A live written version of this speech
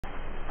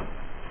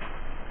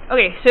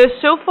Okay,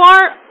 so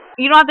far,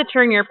 you don't have to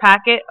turn your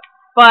packet,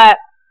 but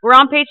we're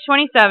on page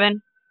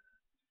 27.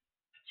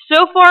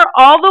 So far,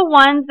 all the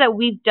ones that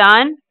we've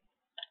done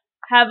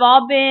have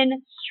all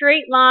been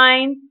straight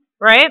lines,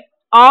 right?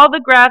 All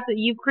the graphs that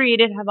you've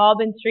created have all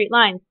been straight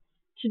lines.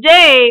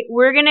 Today,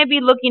 we're going to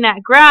be looking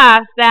at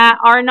graphs that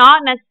are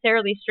not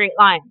necessarily straight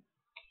lines.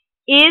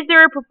 Is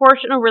there a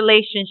proportional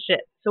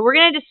relationship? So we're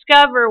going to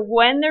discover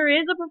when there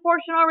is a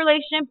proportional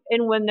relationship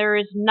and when there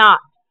is not.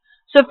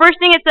 So first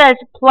thing it says,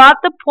 plot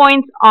the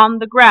points on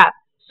the graph.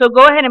 So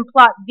go ahead and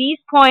plot these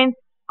points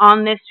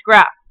on this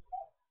graph.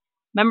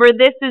 Remember,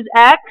 this is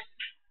X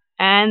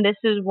and this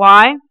is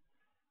Y.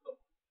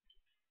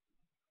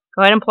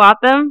 Go ahead and plot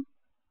them.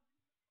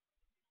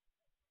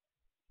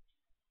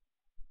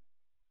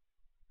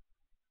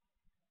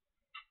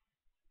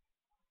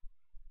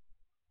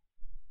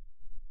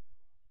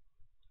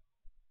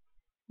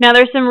 Now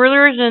there's some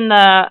rulers in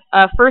the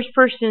first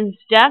person's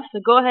desk, so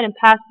go ahead and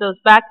pass those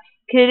back.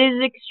 Because it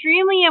is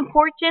extremely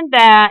important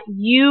that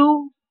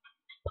you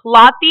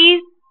plot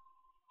these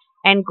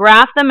and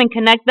graph them and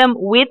connect them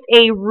with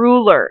a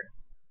ruler.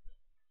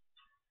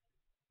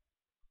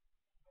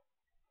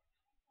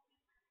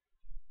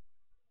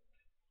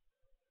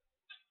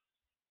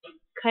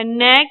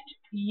 Connect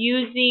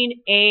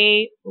using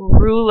a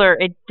ruler.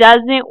 It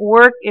doesn't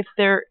work if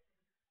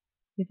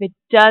it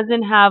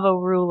doesn't have a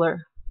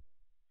ruler.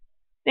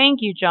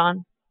 Thank you,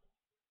 John.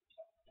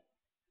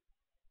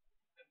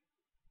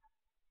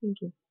 Thank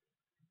you.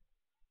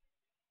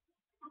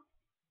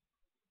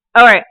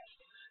 All right.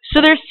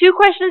 So there's two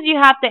questions you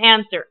have to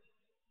answer.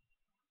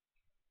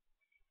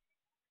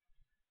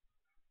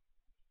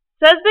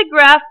 Does the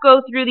graph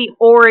go through the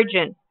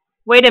origin?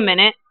 Wait a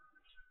minute.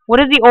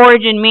 What does the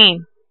origin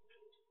mean?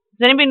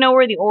 Does anybody know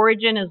where the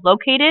origin is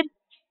located?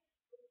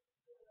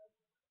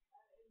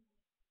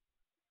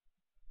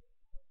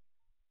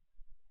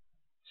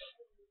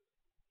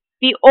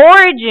 The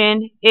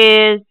origin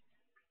is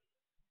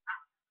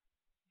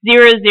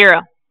 0,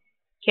 0.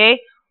 Okay?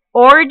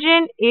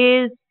 Origin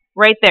is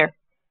right there.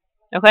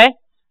 Okay?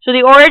 So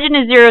the origin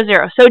is 0,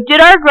 0. So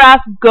did our graph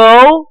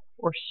go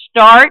or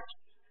start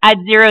at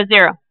 0,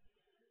 0?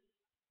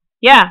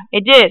 Yeah,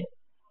 it did.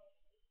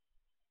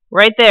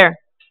 Right there.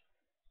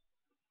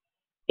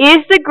 Is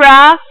the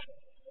graph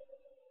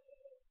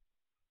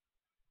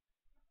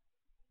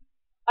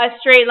a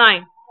straight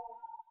line?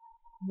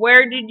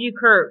 Where did you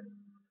curve?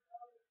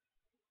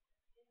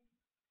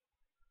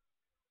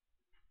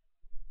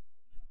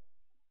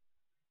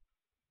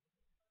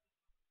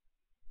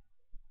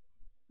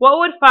 What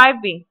would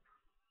 5 be?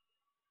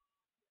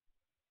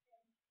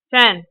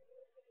 10.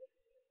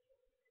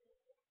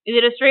 Is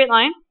it a straight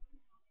line?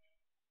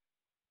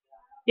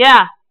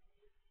 Yeah.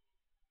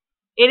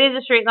 It is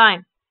a straight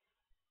line.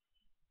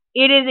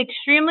 It is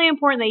extremely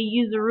important that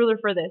you use the ruler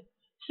for this.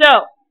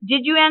 So,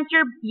 did you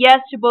answer yes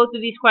to both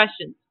of these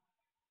questions?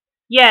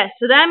 Yes.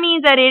 So that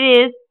means that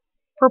it is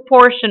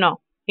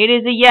proportional. It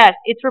is a yes.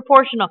 It's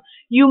proportional.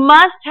 You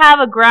must have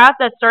a graph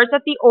that starts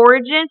at the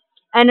origin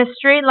and a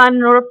straight line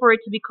in order for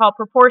it to be called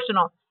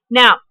proportional.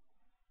 Now,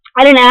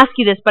 I didn't ask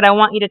you this, but I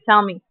want you to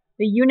tell me.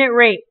 The unit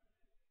rate.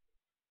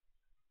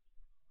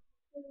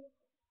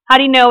 How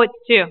do you know it's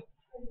 2?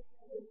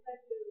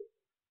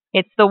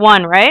 It's the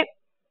 1, right?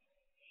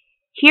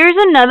 Here's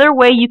another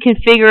way you can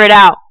figure it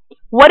out.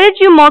 What did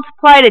you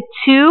multiply to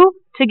 2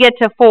 to get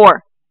to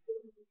 4?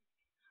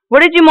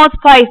 What did you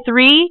multiply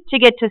 3 to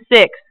get to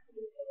 6?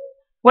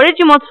 What did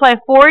you multiply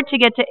 4 to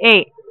get to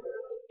 8?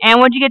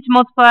 And what did you get to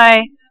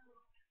multiply?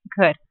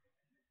 Good.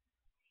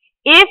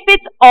 If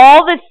it's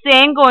all the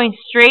same going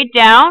straight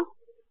down,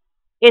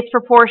 it's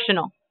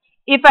proportional.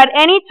 If at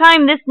any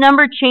time this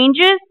number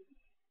changes,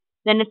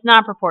 then it's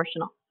not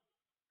proportional.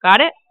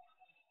 Got it?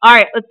 All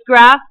right, let's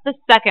graph the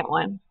second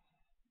one.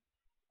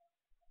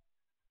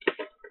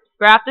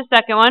 Graph the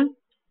second one.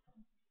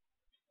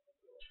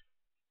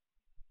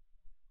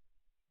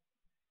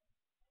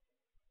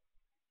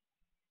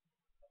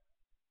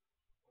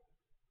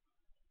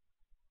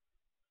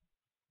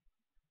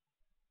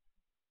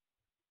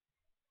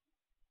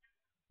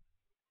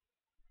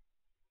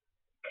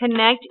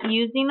 Connect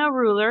using a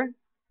ruler.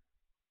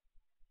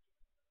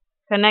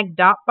 Connect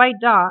dot by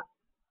dot.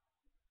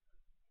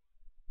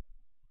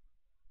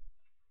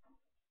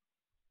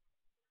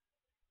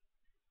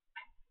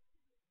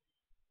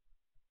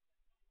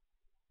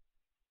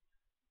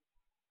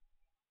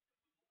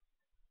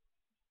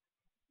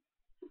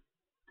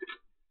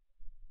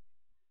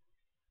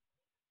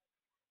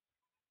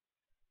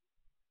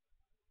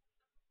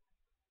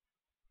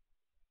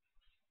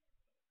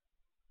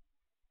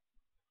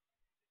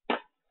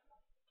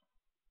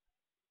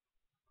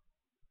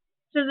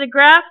 Does the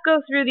graph go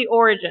through the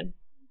origin?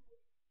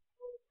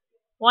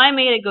 Well, I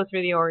made it go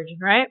through the origin,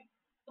 right?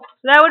 So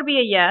that would be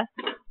a yes.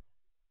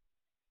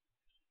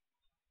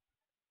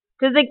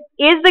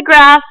 Is the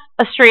graph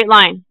a straight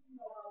line?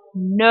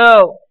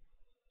 No.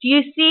 Do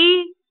you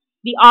see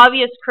the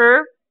obvious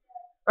curve,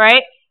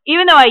 right?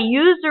 Even though I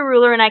used a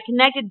ruler and I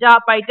connected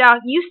dot by dot,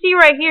 you see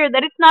right here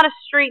that it's not a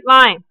straight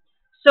line.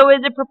 So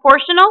is it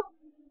proportional?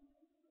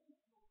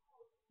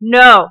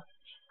 No.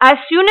 As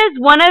soon as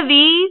one of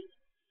these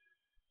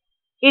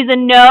is a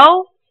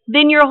no,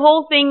 then your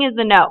whole thing is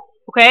a no.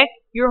 Okay?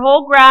 Your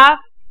whole graph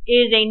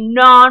is a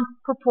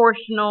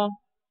non-proportional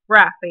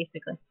graph,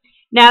 basically.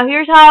 Now,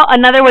 here's how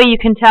another way you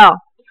can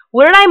tell.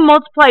 What did I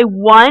multiply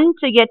 1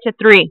 to get to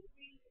 3?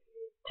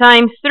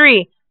 Times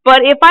 3.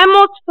 But if I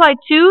multiply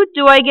 2,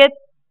 do I get,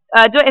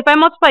 if I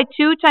multiply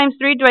 2 times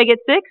 3, do I get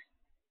 6?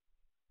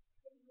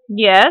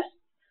 Yes.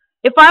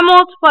 If I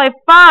multiply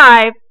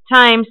 5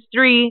 times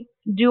 3,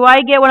 do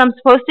I get what I'm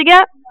supposed to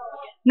get?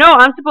 No,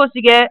 I'm supposed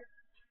to get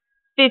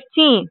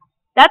 15.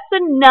 That's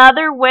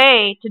another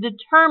way to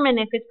determine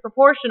if it's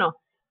proportional.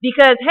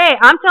 Because, hey,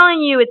 I'm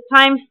telling you it's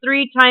times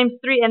 3 times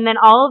 3, and then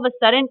all of a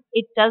sudden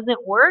it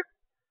doesn't work.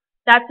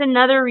 That's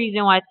another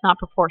reason why it's not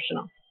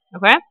proportional.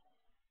 Okay?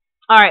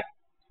 All right.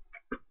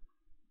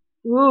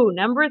 Ooh,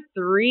 number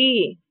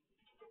 3.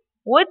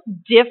 What's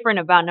different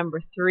about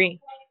number 3?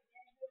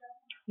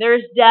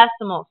 There's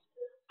decimals.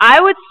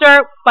 I would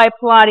start by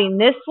plotting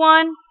this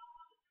one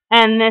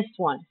and this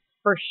one,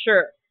 for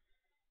sure.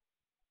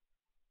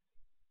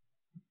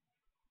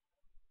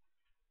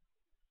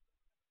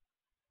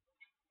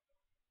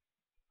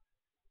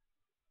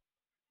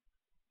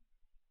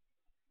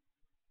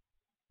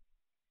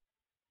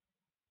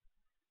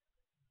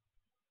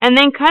 And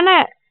then kind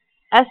of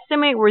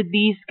estimate where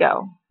these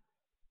go.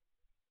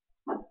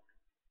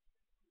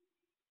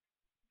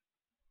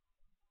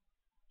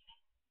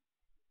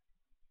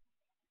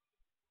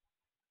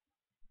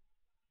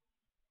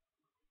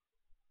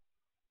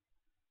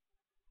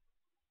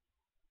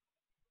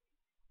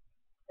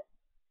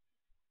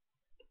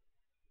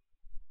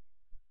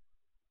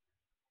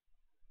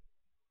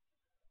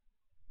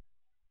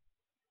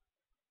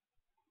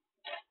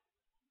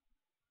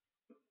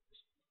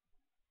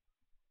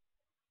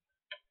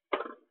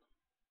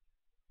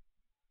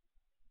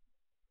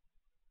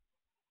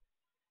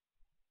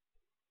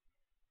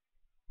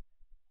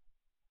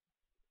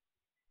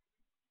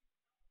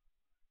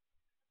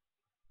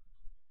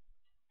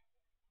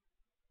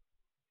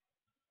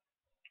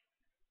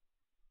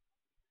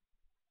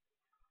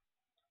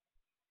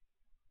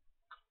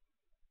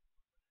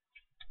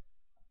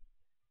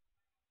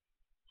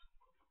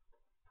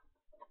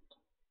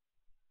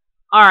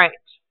 All right.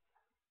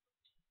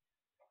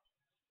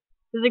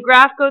 Does the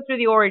graph go through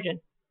the origin?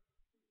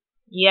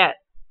 Yes.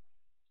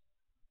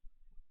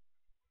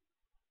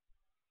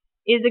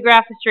 Is the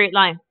graph a straight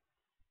line?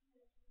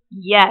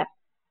 Yes.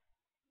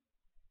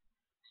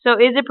 So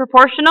is it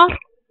proportional?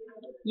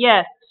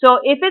 Yes. So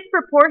if it's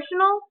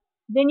proportional,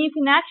 then you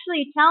can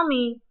actually tell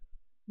me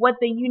what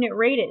the unit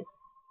rate is.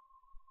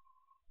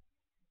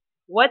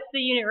 What's the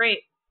unit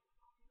rate?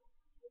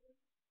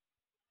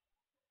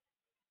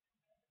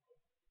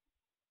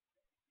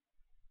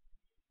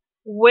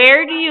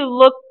 Where do you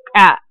look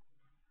at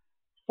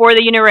for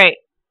the unit rate?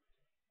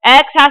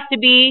 X has to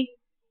be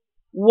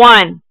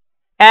 1.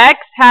 X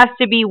has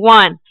to be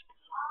 1.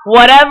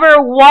 Whatever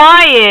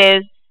Y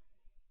is,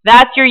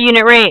 that's your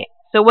unit rate.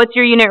 So what's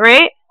your unit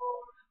rate?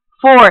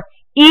 4.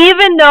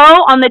 Even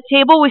though on the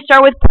table we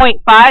start with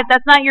 0.5,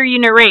 that's not your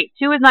unit rate.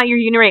 2 is not your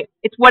unit rate.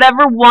 It's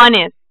whatever 1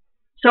 is.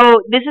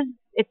 So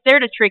it's there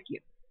to trick you.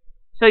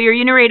 So your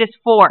unit rate is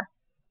 4.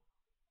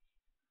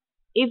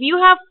 If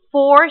you have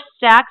 4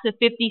 stacks of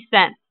 50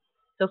 cents,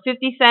 so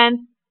 50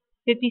 cents,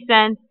 50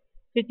 cents,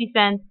 50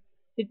 cents,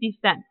 50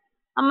 cents,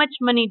 how much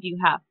money do you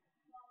have?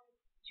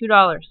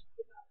 $2.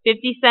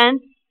 50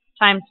 cents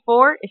times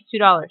 4 is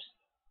 $2.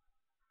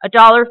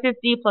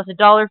 $1.50 plus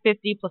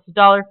 $1.50 plus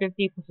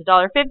 $1.50 plus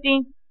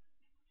 $1.50,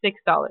 $6.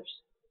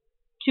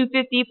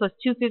 $2.50 plus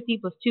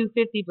 $2.50 plus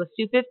 $2.50 plus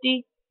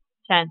 $2.50,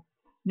 $10.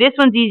 This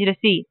one's easy to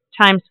see.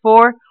 Times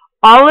 4.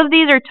 All of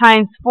these are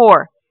times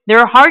 4.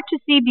 They're hard to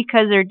see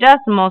because they're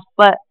decimals,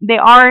 but they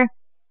are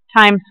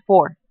times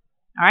 4.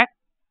 All right?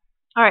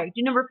 All right,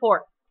 do number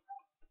 4.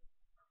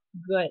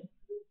 Good.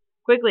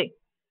 Quickly.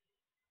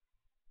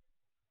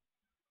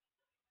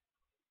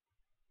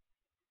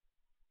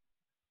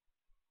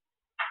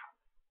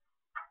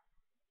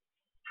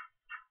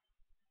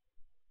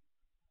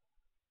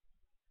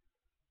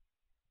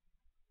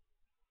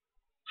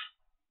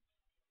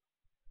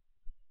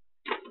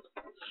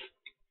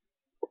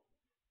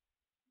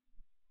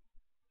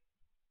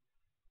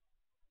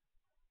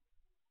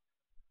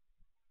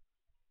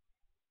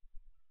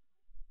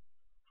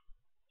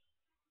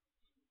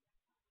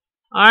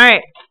 All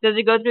right. Does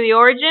it go through the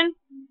origin?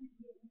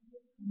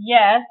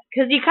 Yes,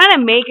 because you kind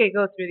of make it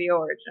go through the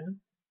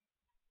origin.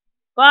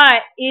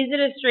 But is it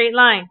a straight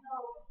line?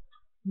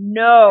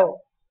 No.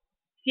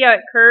 See how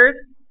it curves?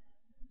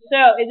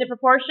 So, is it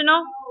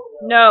proportional?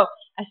 No.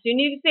 As soon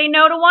as you say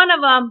no to one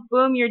of them,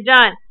 boom, you're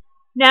done.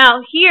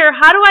 Now, here,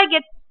 how do I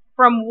get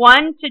from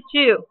 1 to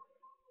 2?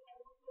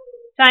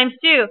 Times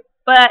 2.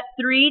 But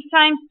 3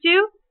 times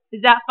 2,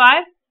 is that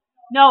 5?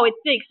 No, it's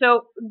 6.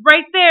 So,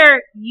 right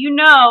there, you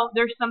know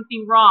there's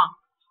something wrong.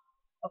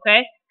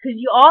 Okay? Because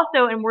you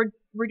also, and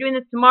we're doing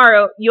this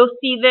tomorrow, you'll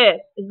see this.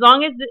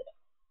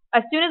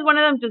 As soon as one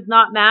of them does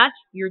not match,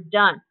 you're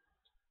done.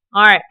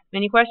 All right.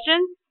 Any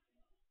questions?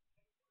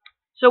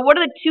 So what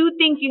are the two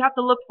things you have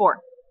to look for?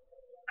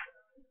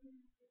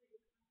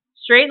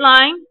 Straight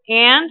line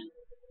and,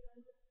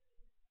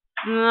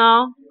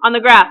 no, on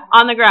the graph,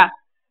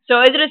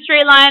 So is it a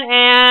straight line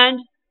and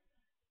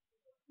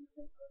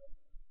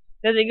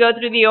does it go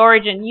through the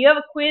origin? You have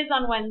a quiz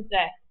on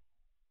Wednesday.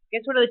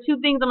 Guess what are the two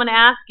things I'm going to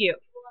ask you?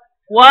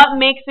 What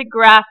makes a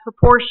graph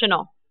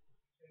proportional?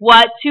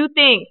 What two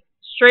things?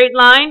 Straight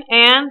line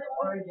and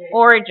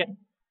origin.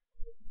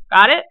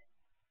 Got it?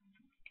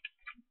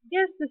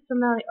 Yes, Mr.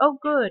 Melly. Oh,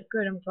 good,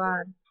 I'm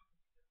glad.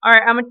 All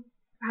right, I'm going to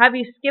have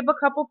you skip a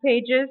couple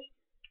pages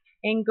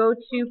and go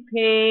to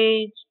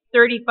page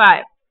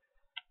 35.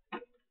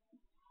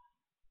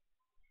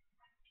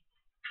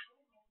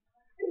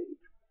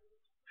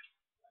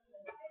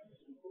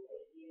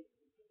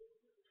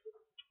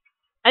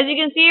 As you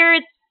can see here,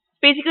 it's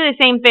basically the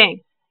same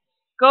thing.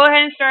 Go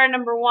ahead and start at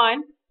number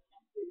 1.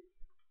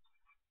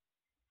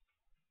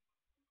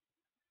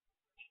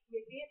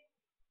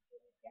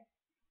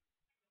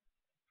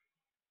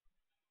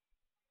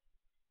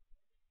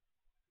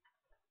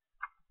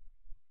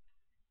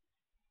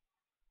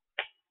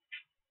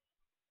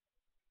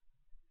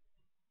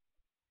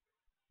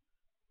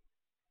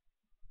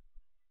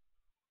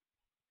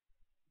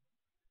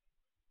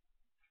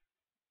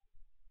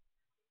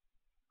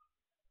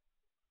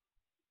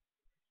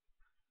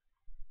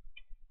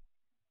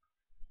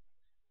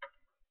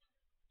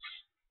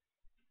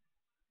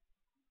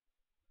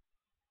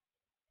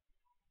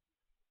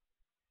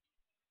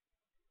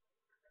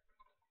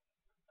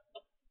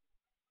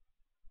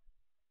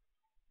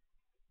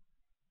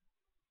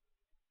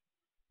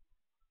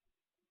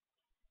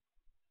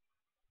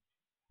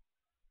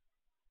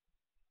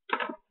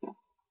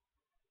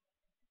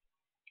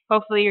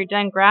 Hopefully you're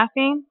done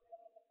graphing.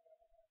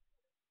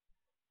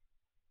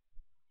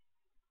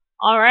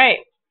 All right.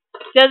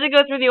 Does it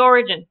go through the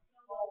origin?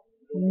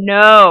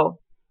 No.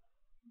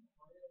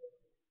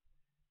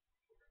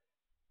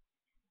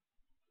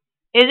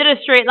 Is it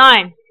a straight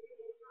line?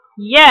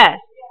 Yes.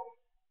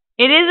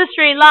 It is a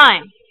straight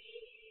line,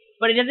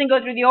 but it doesn't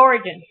go through the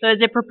origin. So is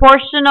it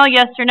proportional,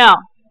 yes or no?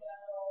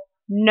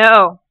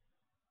 No.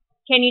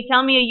 Can you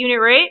tell me a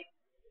unit rate?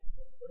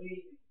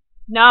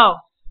 No.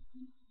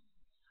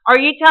 Are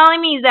you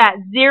telling me that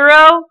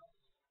 0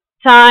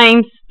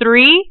 times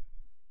 3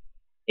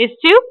 is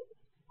 2?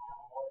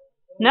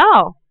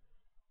 No.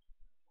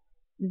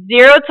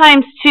 0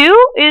 times 2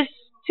 is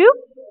 2?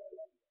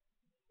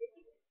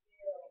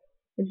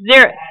 It's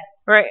 0.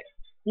 Right.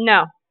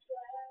 No.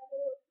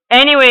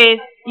 Anyways,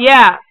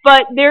 yeah,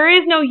 but there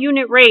is no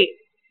unit rate.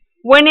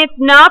 When it's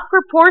not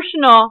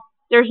proportional,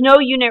 there's no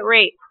unit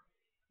rate.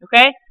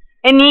 Okay?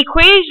 And the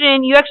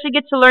equation you actually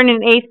get to learn in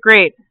 8th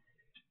grade.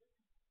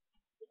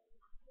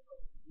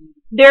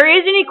 There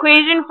is an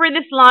equation for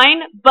this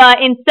line, but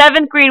in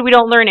 7th grade we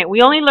don't learn it.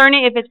 We only learn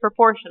it if it's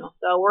proportional.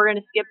 So we're going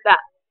to skip that.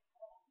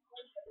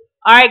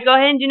 Alright, go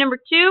ahead and do number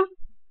 2.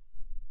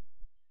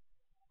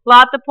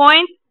 Plot the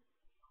points.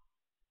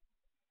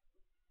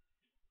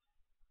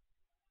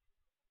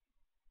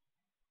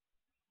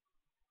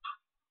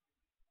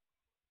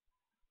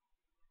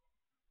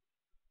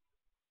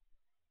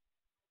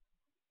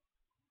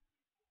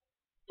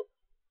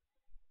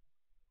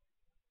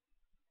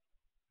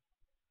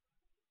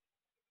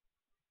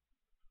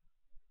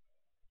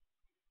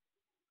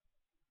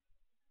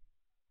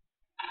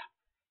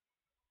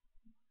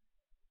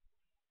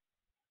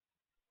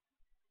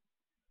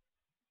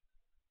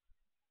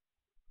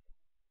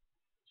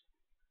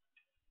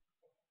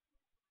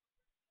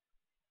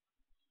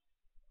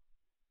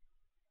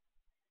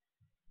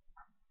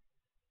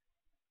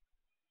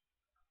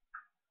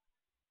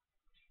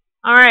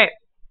 Alright.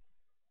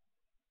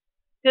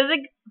 Does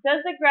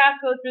the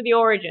graph go through the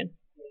origin?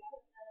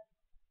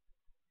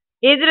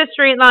 Is it a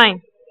straight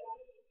line?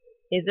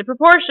 Is it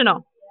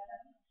proportional?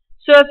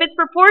 So if it's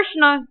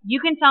proportional, you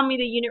can tell me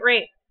the unit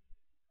rate.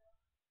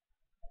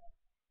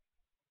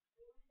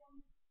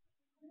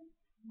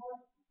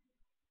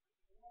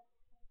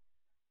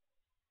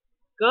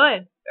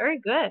 Good. Very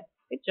good.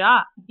 Good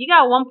job. You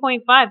got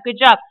 1.5. Good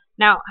job.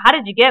 Now, how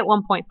did you get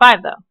 1.5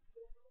 though?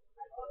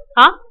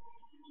 Huh?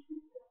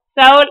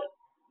 So,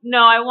 no,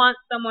 I want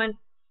someone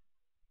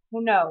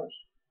who knows.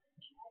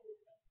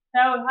 So,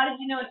 how did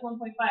you know it's 1.5?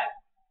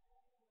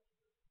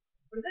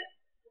 What is it?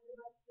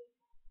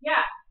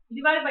 Yeah,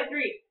 you divided by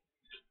 3.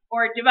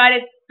 Or 3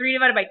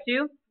 divided by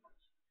 2.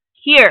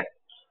 Here,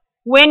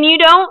 when you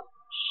don't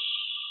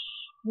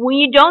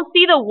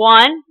see the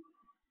 1,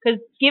 because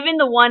given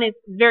the 1 is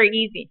very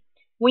easy.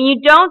 When you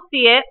don't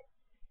see it,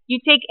 you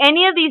take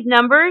any of these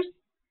numbers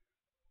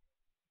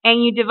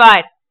and you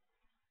divide.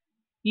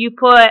 You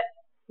put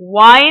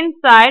y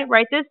inside,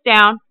 write this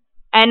down,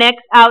 and x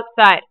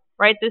outside,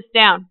 write this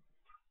down.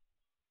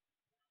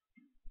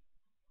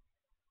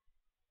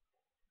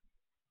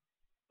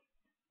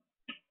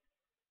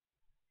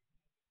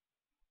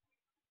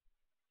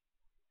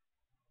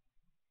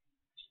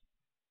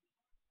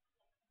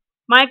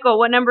 Michael,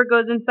 what number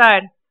goes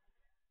inside?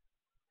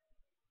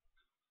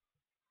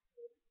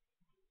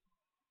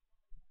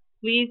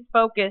 Please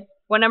focus.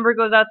 What number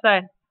goes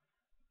outside?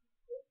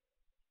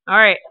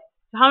 Alright,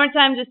 so how many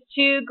times does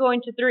 2 go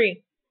into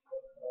 3?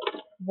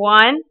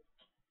 1.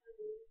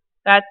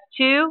 That's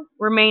 2.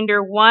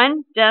 Remainder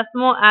 1.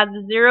 Decimal, adds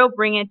a 0,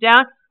 bring it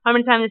down. How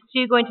many times does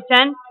 2 go into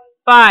 10?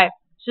 5.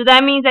 So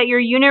that means that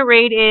your unit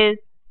rate is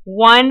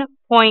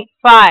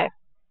 1.5.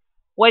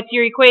 What's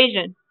your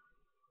equation?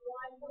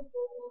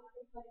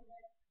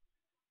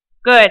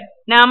 Good.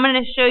 Now I'm going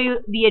to show you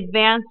the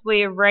advanced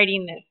way of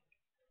writing this.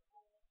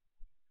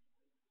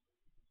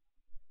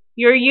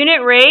 Your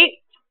unit rate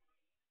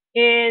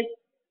is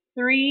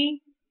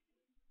 3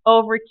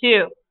 over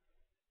 2.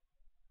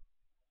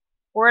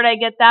 Where did I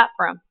get that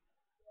from?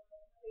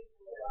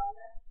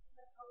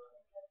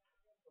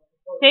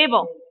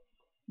 Table.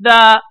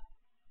 The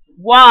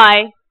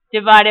y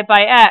divided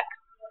by x.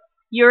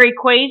 Your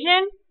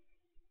equation,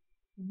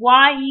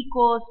 y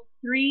equals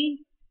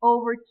 3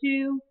 over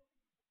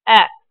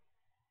 2x.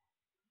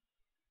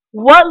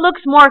 What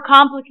looks more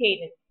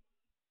complicated?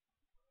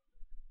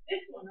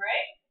 This one,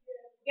 right?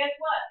 Guess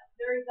what?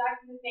 They're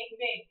exactly the same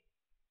thing.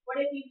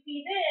 But if you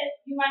see this,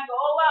 you might go,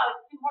 oh wow,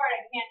 it's too hard,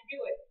 I can't do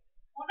it.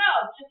 Well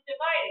no, just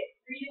divide it.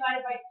 3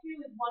 divided by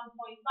 2 is 1.5.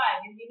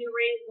 Your unit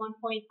rate is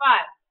 1.5.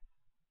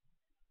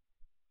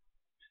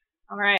 Alright.